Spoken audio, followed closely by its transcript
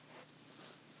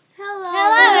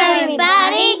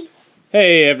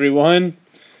Hey everyone.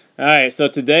 Alright, so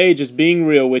today, just being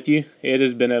real with you, it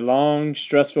has been a long,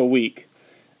 stressful week.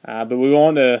 But we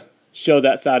want to show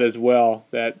that side as well,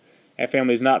 that our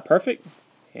family is not perfect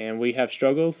and we have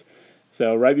struggles.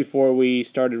 So right before we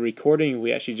started recording,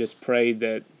 we actually just prayed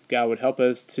that God would help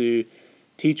us to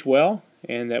teach well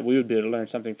and that we would be able to learn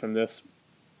something from this.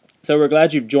 So we're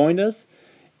glad you've joined us.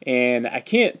 And I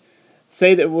can't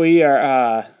say that we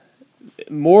are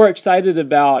more excited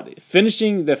about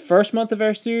finishing the first month of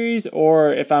our series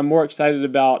or if I'm more excited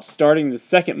about starting the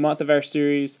second month of our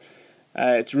series.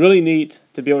 It's really neat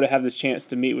to be able to have this chance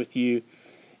to meet with you,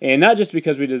 and not just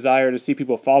because we desire to see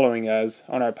people following us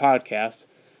on our podcast,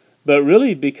 but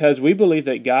really because we believe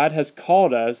that God has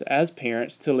called us as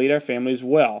parents to lead our families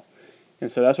well.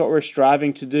 And so that's what we're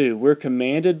striving to do. We're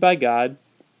commanded by God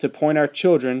to point our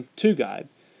children to God.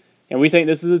 And we think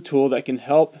this is a tool that can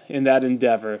help in that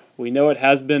endeavor. We know it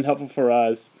has been helpful for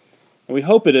us, and we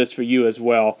hope it is for you as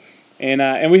well.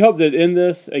 And we hope that in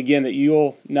this, again, that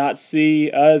you'll not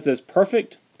see us as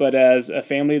perfect, but as a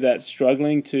family that's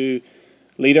struggling to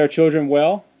lead our children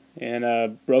well in a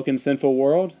broken, sinful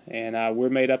world. And we're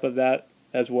made up of that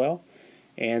as well.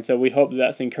 And so we hope that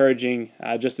that's encouraging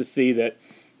just to see that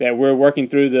we're working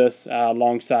through this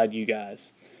alongside you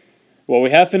guys. Well,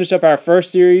 we have finished up our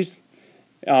first series,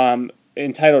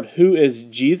 entitled Who is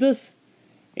Jesus?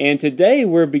 And today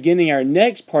we're beginning our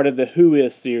next part of the Who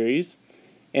Is series.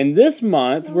 And this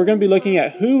month we're going to be looking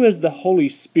at who is the Holy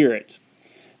Spirit.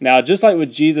 Now, just like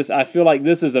with Jesus, I feel like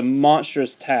this is a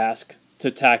monstrous task to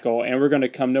tackle, and we're going to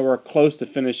come nowhere close to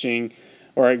finishing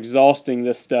or exhausting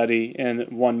this study in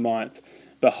 1 month.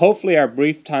 But hopefully our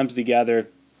brief times together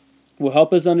will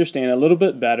help us understand a little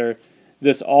bit better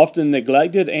this often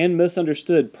neglected and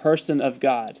misunderstood person of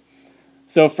God.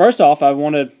 So first off, I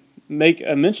want to make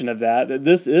a mention of that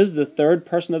this is the third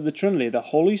person of the Trinity. The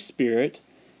Holy Spirit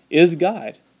is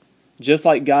God. Just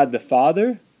like God the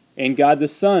Father and God the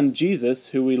Son, Jesus,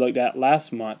 who we looked at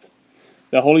last month.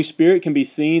 The Holy Spirit can be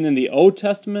seen in the Old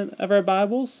Testament of our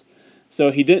Bibles.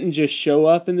 So he didn't just show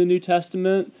up in the New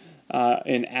Testament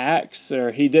in Acts,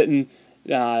 or he didn't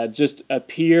just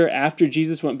appear after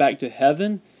Jesus went back to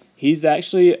heaven. He's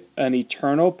actually an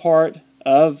eternal part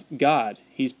of God.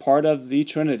 He's part of the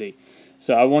Trinity.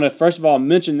 So I want to first of all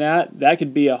mention that. That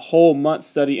could be a whole month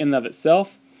study in and of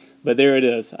itself. But there it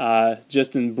is,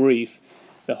 just in brief,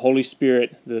 the Holy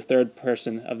Spirit, the third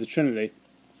person of the Trinity.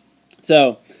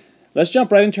 So let's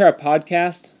jump right into our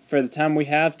podcast for the time we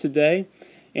have today.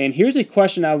 And here's a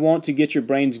question I want to get your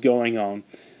brains going on.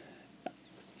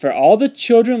 For all the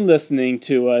children listening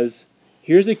to us,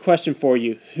 here's a question for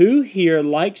you. Who here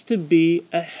likes to be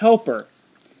a helper?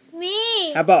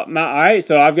 Me. How about all right,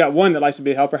 so I've got one that likes to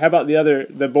be a helper. How about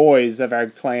the boys of our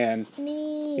clan?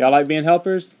 Me. Y'all like being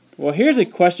helpers? Well, here's a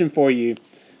question for you.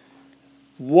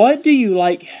 What do you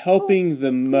like helping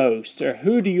the most, or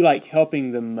who do you like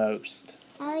helping the most?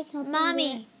 I like helping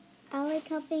Mommy. I like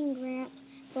helping Gramps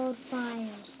build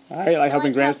fires. All right, like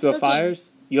helping Gramps build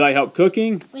fires? You like help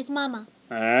cooking? With Mama.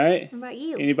 All right. How about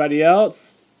you? Anybody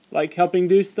else like helping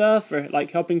do stuff, or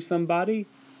like helping somebody?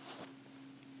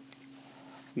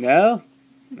 No?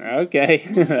 Okay.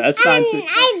 That's fine too.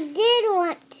 I did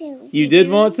want to. You did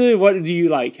want to? What do you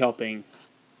like helping?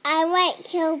 I like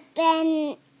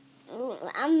helping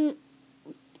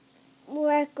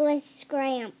work with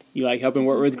Gramps. You like helping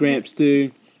work with Gramps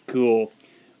too? Cool.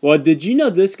 Well, did you know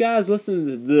this, guys? Listen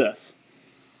to this.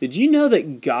 Did you know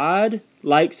that God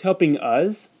likes helping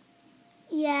us?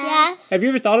 Yes. Have you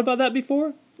ever thought about that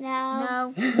before?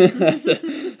 No.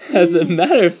 As a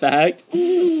matter of fact,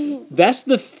 that's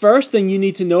the first thing you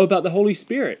need to know about the Holy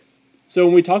Spirit. So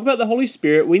when we talk about the Holy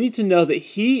Spirit, we need to know that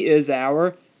He is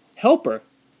our helper.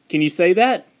 Can you say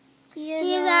that?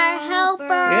 He's our helper.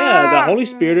 Yeah, the Holy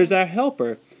Spirit is our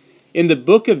helper. In the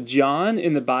book of John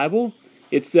in the Bible,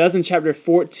 it says in chapter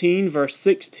 14, verse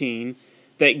 16,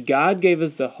 that God gave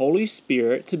us the Holy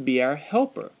Spirit to be our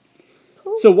helper.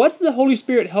 So what's the Holy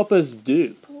Spirit help us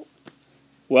do?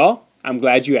 Well, I'm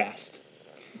glad you asked.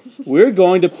 We're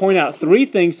going to point out 3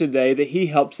 things today that He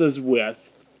helps us with.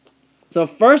 So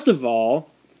first of all,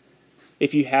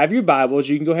 if you have your Bibles,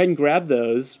 you can go ahead and grab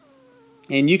those.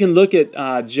 And you can look at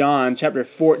John chapter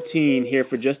 14 here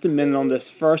for just a minute on this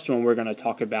first one we're going to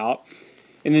talk about.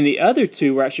 And then the other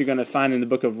 2 we're actually going to find in the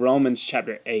book of Romans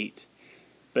chapter 8.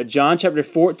 But John chapter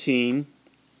 14,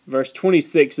 verse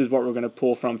 26 is what we're going to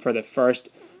pull from for the first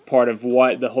part of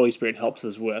what the Holy Spirit helps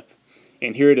us with.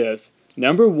 And here it is.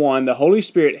 Number 1, the Holy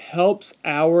Spirit helps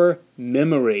our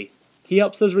memory. He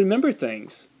helps us remember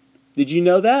things. Did you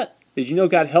know that? Did you know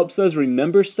God helps us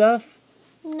remember stuff?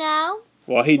 No.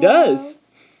 Well, He does.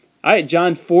 All right,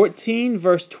 John 14,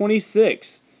 verse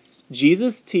 26.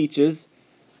 Jesus teaches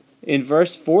in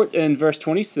verse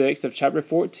 26 of chapter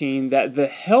 14 that the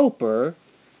Helper,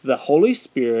 the Holy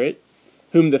Spirit,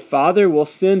 whom the Father will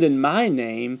send in my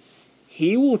name,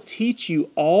 he will teach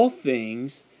you all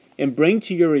things and bring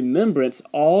to your remembrance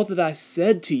all that I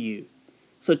said to you.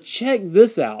 So check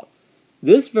this out.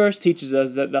 This verse teaches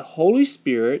us that the Holy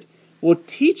Spirit will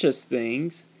teach us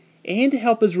things and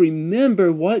help us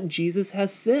remember what Jesus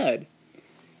has said.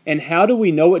 And how do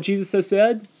we know what Jesus has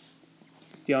said?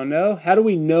 Do y'all know? How do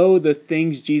we know the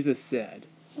things Jesus said?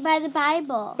 By the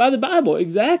Bible. By the Bible,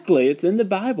 exactly. It's in the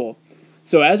Bible.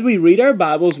 So as we read our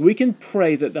Bibles, we can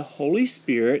pray that the Holy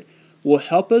Spirit will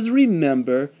help us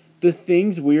remember the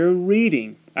things we are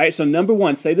reading. All right, so number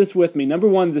one, say this with me. Number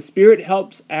one, the Spirit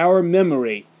helps our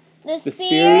memory. The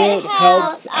Spirit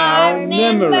helps our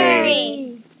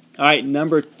memory. All right,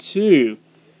 number two,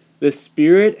 the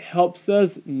Spirit helps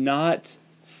us not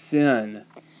sin.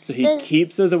 So He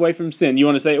keeps us away from sin. You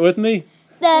want to say it with me?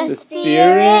 The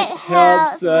Spirit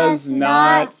helps us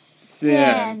not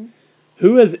sin.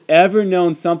 Who has ever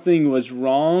known something was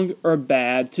wrong or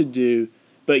bad to do,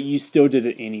 but you still did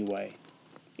it anyway?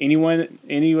 Anyone,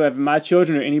 any of my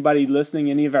children or anybody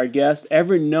listening, any of our guests,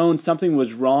 ever known something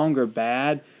was wrong or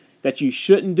bad that you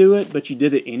shouldn't do it, but you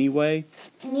did it anyway?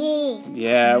 Me.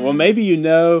 Yeah, well, maybe you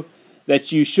know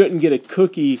that you shouldn't get a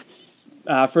cookie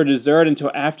for dessert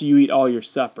until after you eat all your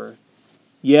supper.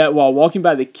 Yet, while walking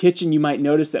by the kitchen, you might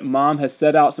notice that Mom has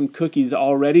set out some cookies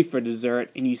already for dessert,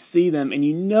 and you see them, and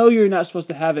you know you're not supposed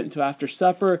to have it until after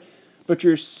supper, but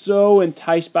you're so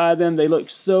enticed by them. They look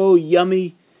so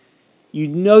yummy. You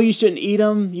know you shouldn't eat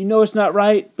them. You know it's not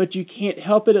right, but you can't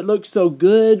help it. It looks so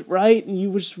good, right? And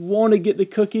you just want to get the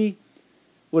cookie.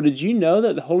 Well, did you know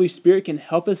that the Holy Spirit can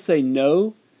help us say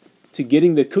no to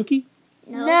getting the cookie?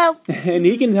 No. And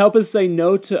He can help us say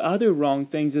no to other wrong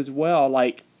things as well,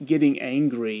 like getting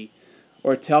angry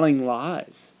or telling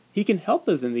lies. He can help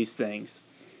us in these things.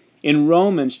 In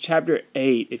Romans chapter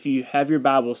 8, if you have your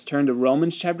Bibles, turn to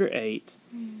Romans chapter 8.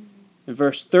 And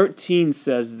verse 13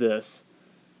 says this,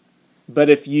 "But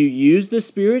if you use the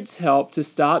Spirit's help to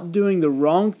stop doing the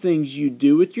wrong things you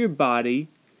do with your body,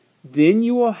 then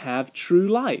you will have true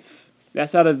life."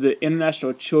 That's out of the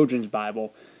International Children's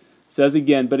Bible. It says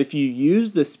again, "But if you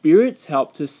use the Spirit's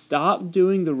help to stop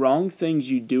doing the wrong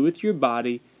things you do with your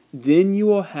body, then you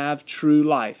will have true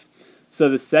life." So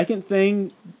the second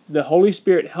thing, the Holy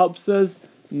Spirit helps us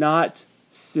not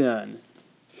sin.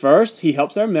 First, He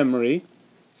helps our memory.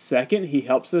 Second, He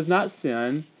helps us not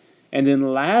sin. And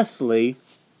then lastly,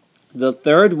 the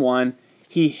third one,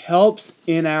 He helps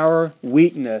in our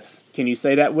weakness. Can you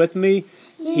say that with me?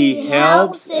 He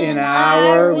helps in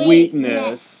our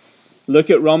weakness. Look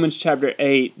at Romans chapter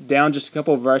 8, down just a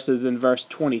couple of verses in verse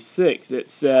 26. It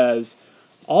says,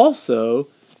 "Also,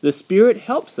 the Spirit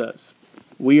helps us.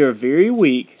 We are very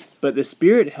weak, but the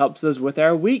Spirit helps us with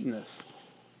our weakness.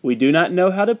 We do not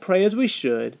know how to pray as we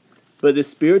should, but the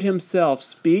Spirit Himself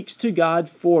speaks to God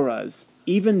for us,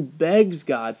 even begs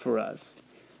God for us.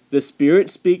 The Spirit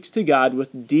speaks to God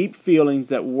with deep feelings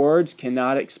that words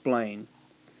cannot explain."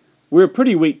 We're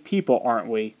pretty weak people, aren't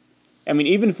we? I mean,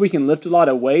 even if we can lift a lot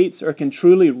of weights or can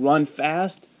truly run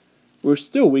fast, we're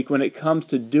still weak when it comes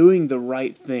to doing the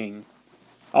right thing.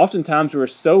 Oftentimes we're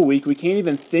so weak we can't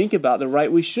even think about the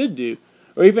right we should do,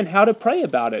 or even how to pray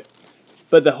about it.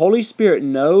 But the Holy Spirit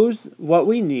knows what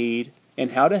we need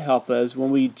and how to help us when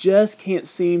we just can't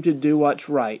seem to do what's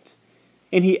right.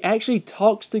 And He actually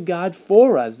talks to God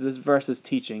for us, this verse is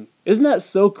teaching. Isn't that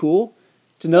so cool?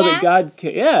 To know that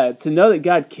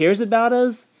God cares about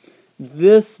us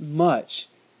this much.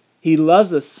 He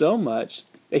loves us so much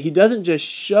that He doesn't just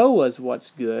show us what's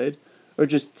good or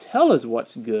just tell us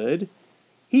what's good.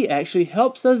 He actually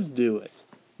helps us do it.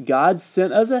 God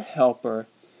sent us a helper,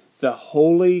 the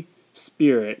Holy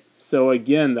Spirit. So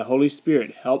again, the Holy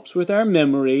Spirit helps with our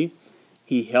memory.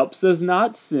 He helps us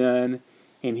not sin,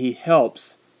 and He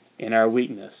helps in our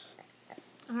weakness.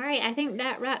 All right, I think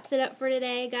that wraps it up for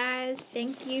today, guys.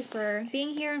 Thank you for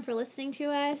being here and for listening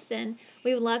to us. And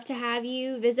we would love to have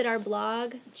you visit our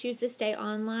blog,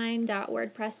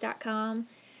 choosethisdayonline.wordpress.com,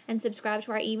 and subscribe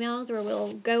to our emails, where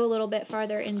we'll go a little bit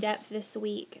farther in depth this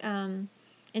week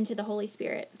into the Holy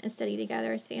Spirit and study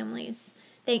together as families.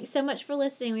 Thanks so much for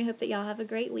listening. We hope that y'all have a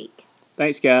great week.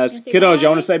 Thanks, guys. Kiddos,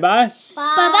 y'all want to say bye?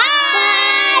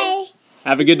 Bye-bye.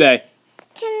 Have a good day.